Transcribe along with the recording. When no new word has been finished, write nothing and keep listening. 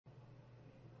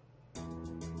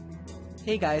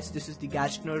Hey guys, this is the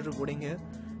Gadget Nerd reporting here,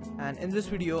 and in this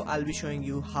video I'll be showing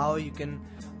you how you can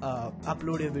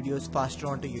upload your videos faster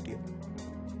onto YouTube.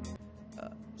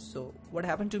 So what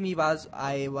happened to me was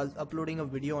I was uploading a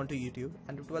video onto YouTube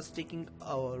and it was taking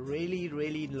a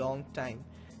really long time.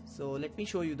 So let me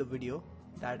show you the video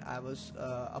that I was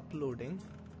uploading,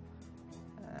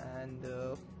 and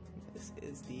this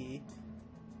is the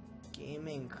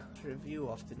gaming review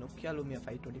of the Nokia Lumia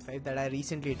 525 that I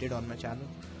recently did on my channel.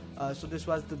 So this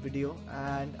was the video,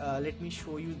 and let me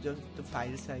show you just the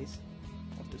file size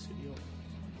of this video.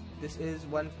 This is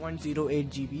 1.08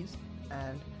 GBs,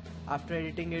 and after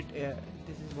editing it,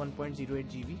 this is 1.08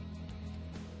 GB.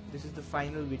 This is the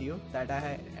final video that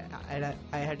I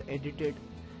had edited,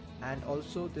 and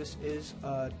also this is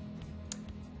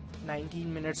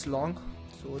 19 minutes long,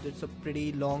 so it's a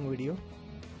pretty long video.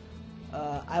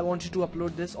 I wanted to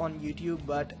upload this on YouTube,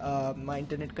 but my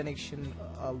internet connection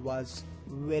was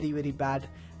very bad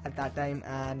at that time,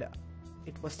 and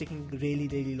it was taking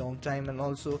really long time, and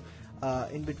also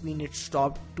in between it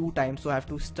stopped 2 times, so I have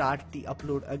to start the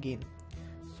upload again.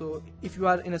 So if you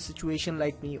are in a situation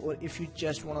like me, or if you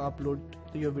just want to upload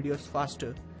your videos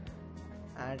faster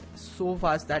and so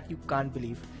fast that you can't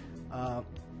believe,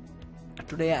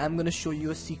 today I'm gonna show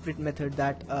you a secret method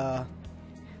that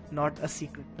not a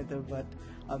secret method, but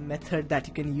a method that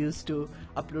you can use to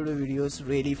upload your videos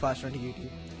really fast onto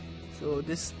YouTube. So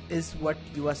this is what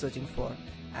you are searching for,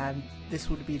 and this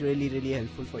would be really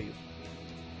helpful for you.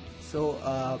 So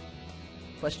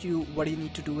first, what you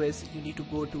need to do is you need to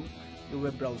go to your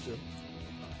web browser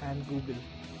and Google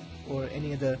or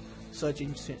any other search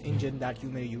engine that you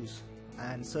may use,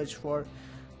 and search for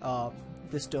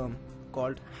this term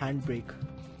called Handbrake.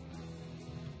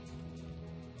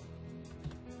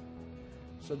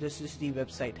 So this is the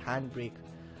website Handbrake,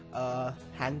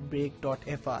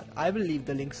 handbrake.fr. I will leave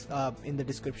the links in the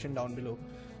description down below.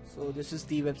 So this is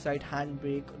the website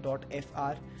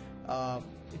handbrake.fr.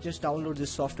 Just download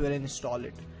this software and install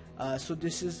it. So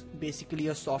this is basically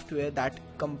a software that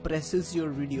compresses your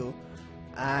video,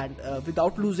 and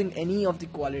without losing any of the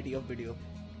quality of video,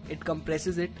 it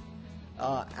compresses it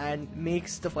and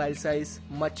makes the file size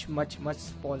much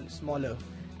smaller,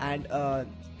 and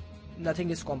nothing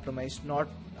is compromised, not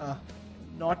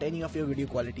any of your video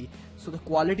quality. So the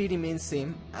quality remains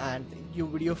same, and your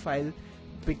video file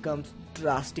becomes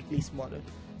drastically smaller.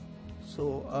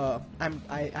 So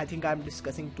I think I'm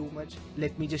discussing too much.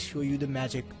 Let me just show you the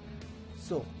magic.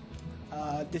 So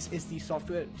this is the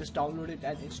software. Just download it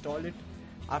and install it.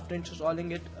 After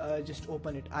installing it, just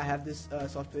open it. I have this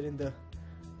software in the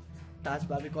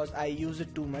taskbar because I use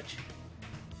it too much.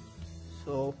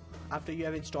 So after you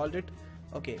have installed it,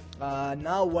 okay,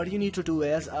 now what you need to do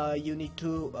is you need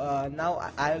to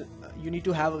you need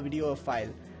to have a video file.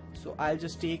 So I'll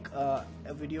just take a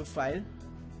video file,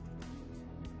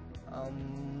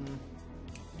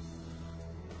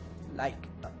 like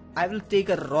I will take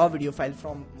a raw video file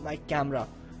from my camera.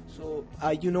 So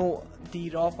you know, the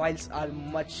raw files are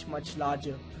much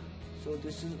larger. So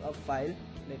this is a file.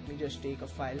 Let me just take a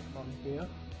file from here.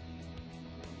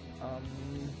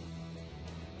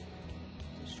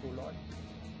 Just hold on.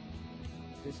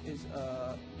 This is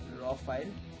a raw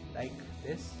file like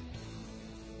this.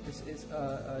 This is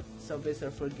a Subway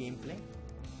Surfer gameplay.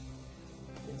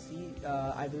 You can see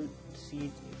I will see it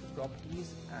in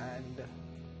properties, and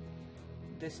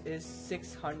this is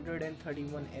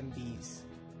 631 MBs,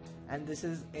 and this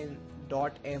is in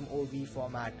 .mov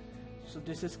format. So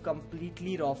this is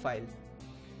completely raw file.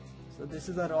 So this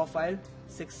is a raw file,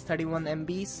 631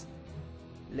 MBs.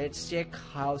 Let's check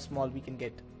how small we can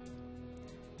get.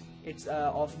 It's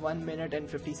of 1 minute and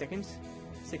 50 seconds,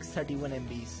 631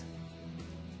 MBs.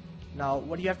 Now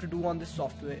what you have to do on this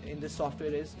software,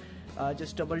 is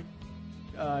just double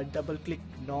click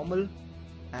normal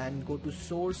and go to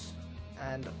source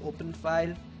and open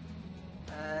file,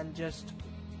 and just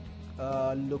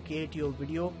locate your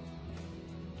video.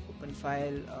 Open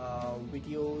file,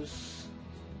 videos,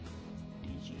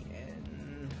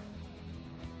 DGN,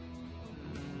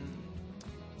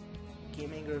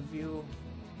 gaming review,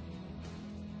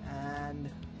 and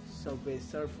Subway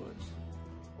Surfers.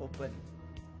 Open.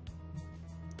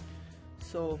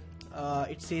 So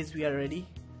it says we are ready.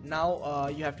 Now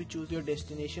you have to choose your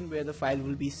destination where the file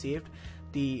will be saved,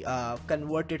 the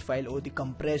converted file or the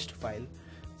compressed file.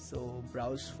 So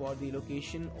browse for the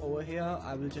location over here.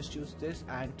 I will just choose this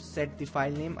and set the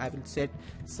file name. I will set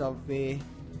Subway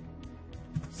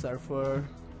Surfer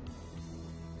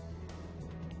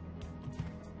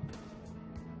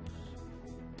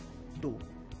 2.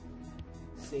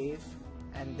 Save,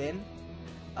 and then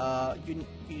you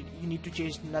need to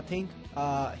change nothing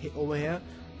over here.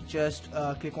 just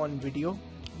click on video,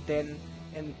 then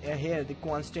in here the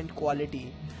constant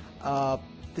quality,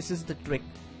 this is the trick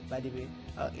by the way.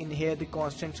 In here the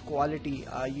constant quality,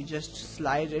 you just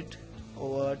slide it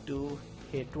over to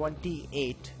here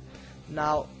 28.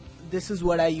 Now this is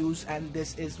what I use and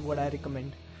this is what I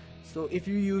recommend. So if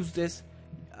you use this,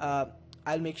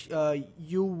 I'll make sure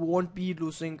you won't be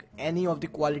losing any of the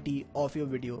quality of your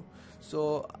video.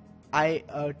 So I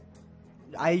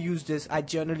use this. I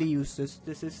generally use this.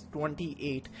 This is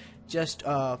 28. Just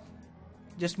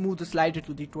move the slider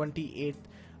to the 28th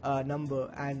number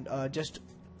and just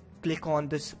click on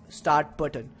this start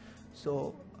button.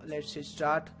 So let's say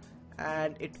start,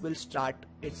 and it will start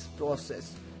its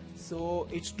process. So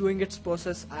it's doing its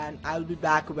process and I'll be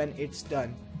back when it's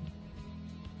done.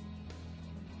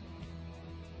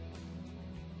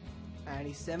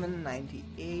 97,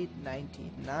 98,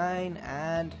 99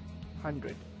 and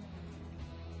 100.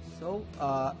 So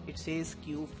it says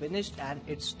queue finished and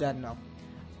it's done now.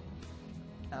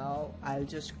 Now I'll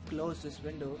just close this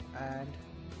window and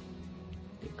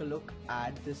take a look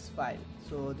at this file.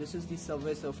 So this is the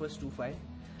Subway Surfers 2 file.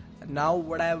 Now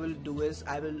what I will do is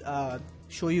I will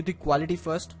show you the quality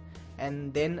first,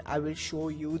 and then I will show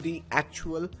you the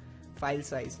actual file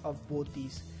size of both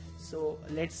these. So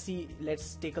let's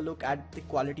take a look at the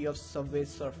quality of Subway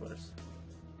Surfers.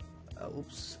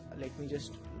 Oops, let me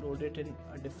just load it in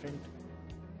a different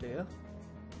player.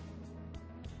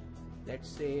 Let's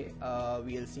say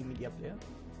VLC media player.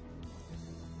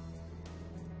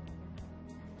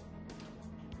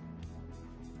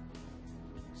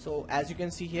 So as you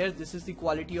can see here, this is the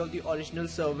quality of the original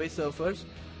Subway Surfers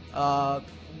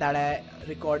that I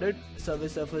recorded,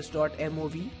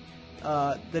 surfers.mov,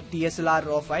 the DSLR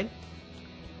raw file.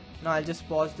 Now I'll just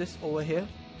pause this over here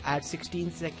at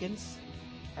 16 seconds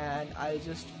and I'll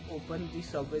just open the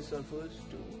Subway Surfers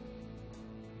to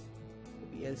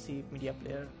VLC media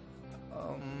player.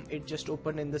 It just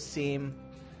opened in the same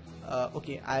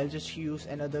okay, I'll just use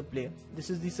another player.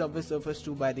 This is the Subway Surfers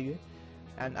 2 by the way,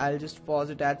 and I'll just pause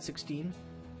it at 16.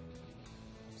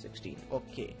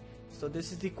 Okay, so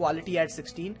this is the quality at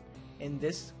 16 in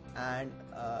this, and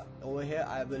over here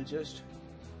I will just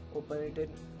open it in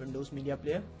Windows Media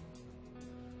Player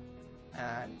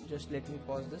and just let me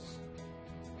pause this.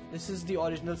 This is the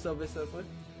original Subway Surfer,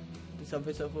 the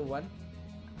Subway Surfer 1.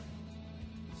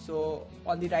 So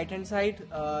on the right hand side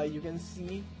you can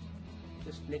see,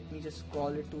 just let me just scroll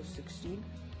it to 16.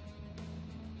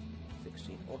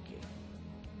 Okay.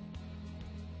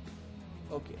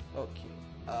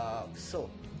 So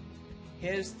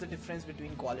here's the difference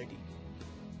between quality.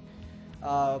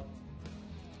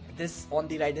 This on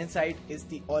the right hand side is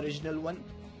the original one,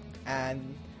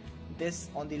 and this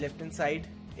on the left hand side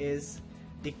is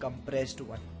the compressed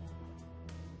one.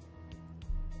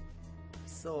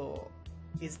 So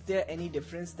is there any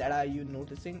difference that are you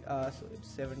noticing? So it's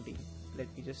 17. Let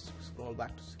me just scroll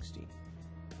back to 16.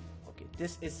 Okay,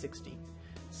 this is 16.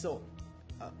 So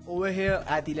over here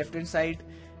at the left hand side,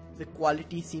 the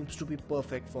quality seems to be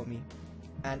perfect for me,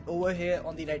 and over here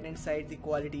on the right hand side the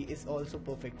quality is also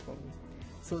perfect for me.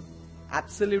 So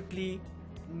absolutely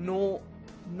no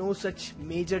such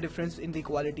major difference in the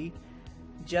quality.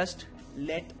 Just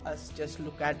let us just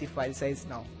look at the file size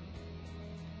now.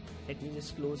 Let me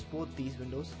just close both these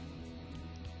windows.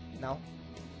 Now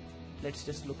let's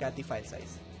just look at the file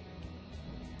size.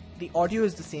 The audio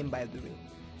is the same by the way.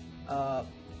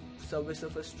 Subway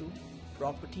Surfers 2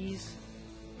 properties,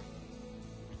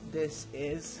 this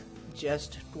is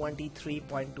just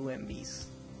 23.2 MBs,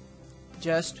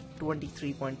 just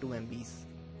 23.2 MBs,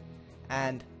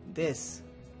 and this,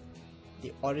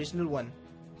 the original one,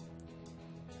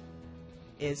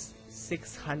 is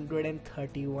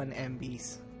 631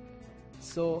 MBs.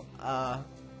 So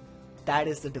that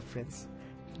is the difference.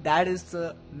 That is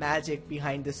the magic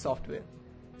behind this software.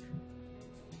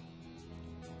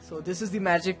 So this is the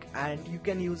magic, and you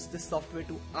can use this software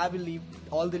too. I will leave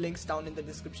all the links down in the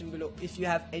description below. If you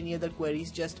have any other queries,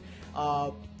 just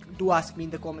do ask me in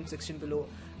the comment section below.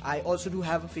 I also do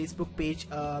have a Facebook page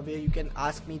where you can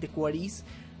ask me the queries.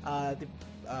 The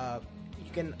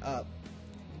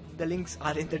links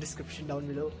are in the description down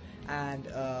below, and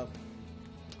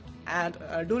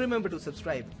do remember to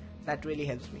subscribe. That really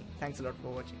helps me. Thanks a lot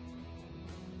for watching.